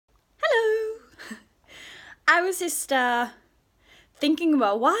I was just thinking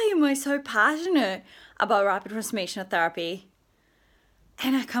about why am I so passionate about rapid transformational therapy?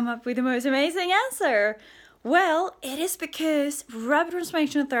 And I come up with the most amazing answer. Well, it is because rapid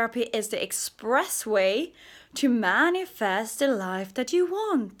transformational therapy is the express way to manifest the life that you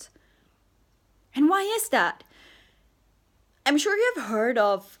want. And why is that? I'm sure you have heard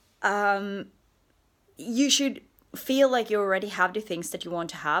of you should feel like you already have the things that you want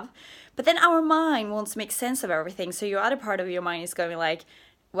to have, but then our mind wants to make sense of everything. So your other part of your mind is going like,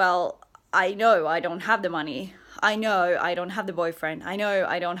 well, I know I don't have the money. I know I don't have the boyfriend. I know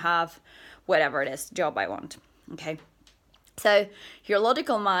I don't have whatever it is, job I want. Okay. So your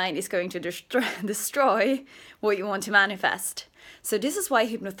logical mind is going to destroy what you want to manifest. So this is why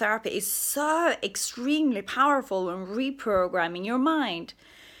hypnotherapy is so extremely powerful when reprogramming your mind.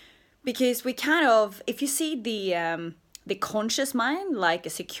 Because we kind of, if you see the conscious mind, like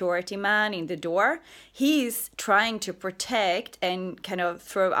a security man in the door, he's trying to protect and kind of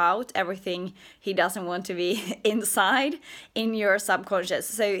throw out everything he doesn't want to be inside in your subconscious.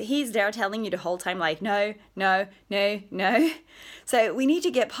 So he's there telling you the whole time like, no, no, no, no. So we need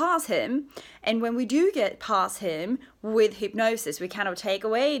to get past him. And when we do get past him with hypnosis, we kind of take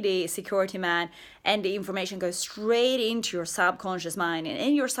away the security man and the information goes straight into your subconscious mind. And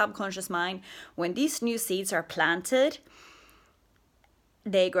in your subconscious mind, when these new seeds are planted,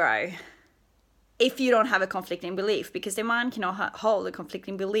 they grow. If you don't have a conflicting belief, because the mind cannot hold a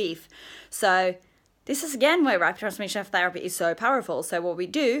conflicting belief. So this is again why rapid transformation therapy is so powerful. So what we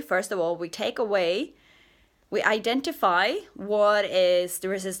do, first of all, we identify what is the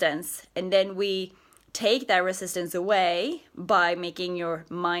resistance, and then we take that resistance away by making your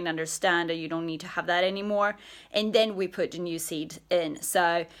mind understand that you don't need to have that anymore. And then we put the new seed in.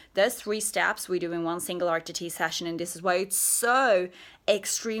 So those 3 steps we do in one single RTT session. And this is why it's so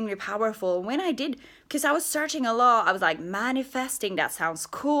extremely powerful. When I did, because I was searching a lot, I was like, manifesting, that sounds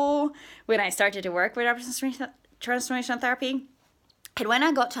cool. When I started to work with transformation therapy. And when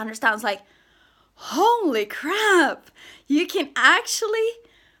I got to understand, I was like, holy crap, you can actually,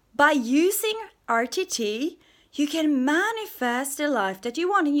 by using RTT, you can manifest the life that you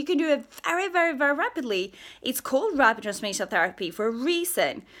want, and you can do it very, very, very rapidly. It's called rapid transformation therapy for a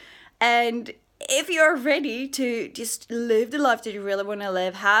reason. And if you're ready to just live the life that you really want to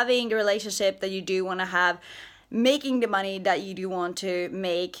live, having the relationship that you do want to have, making the money that you do want to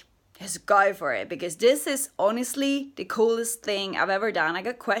make, just go for it, because this is honestly the coolest thing I've ever done. I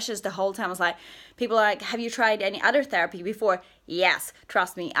got questions the whole time. I was like, people are like, have you tried any other therapy before? Yes,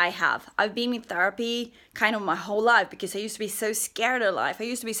 trust me, I have. I've been in therapy kind of my whole life because I used to be so scared of life. I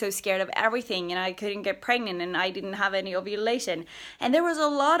used to be so scared of everything, and I couldn't get pregnant, and I didn't have any ovulation. And there was a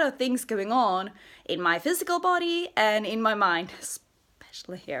lot of things going on in my physical body and in my mind,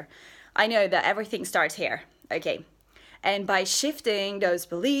 especially here. I know that everything starts here. Okay. And by shifting those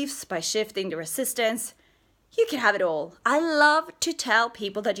beliefs, by shifting the resistance, you can have it all. I love to tell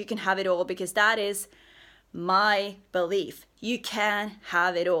people that you can have it all because that is my belief. You can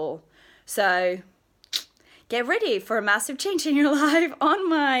have it all. So get ready for a massive change in your life. On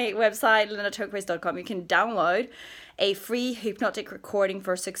my website, lennatokvist.com, you can download a free hypnotic recording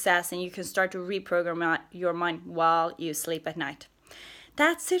for success, and you can start to reprogram your mind while you sleep at night.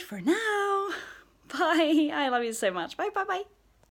 That's it for now. Bye. I love you so much. Bye, bye, bye.